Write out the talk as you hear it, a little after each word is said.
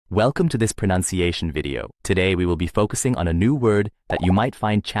Welcome to this pronunciation video. Today we will be focusing on a new word that you might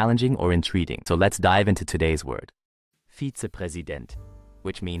find challenging or intriguing. So let's dive into today's word. Vizepräsident,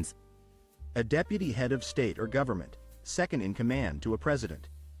 which means a deputy head of state or government, second in command to a president.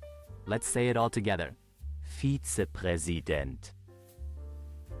 Let's say it all together. Vizepräsident.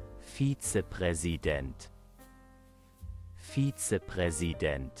 Vizepräsident.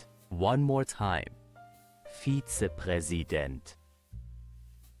 Vizepräsident. One more time. Vizepräsident.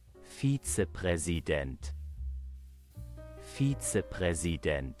 Vizepräsident.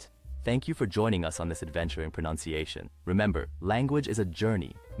 Vizepräsident. Thank you for joining us on this adventure in pronunciation. Remember, language is a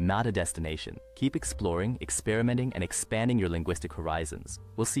journey, not a destination. Keep exploring, experimenting, and expanding your linguistic horizons.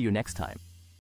 We'll see you next time.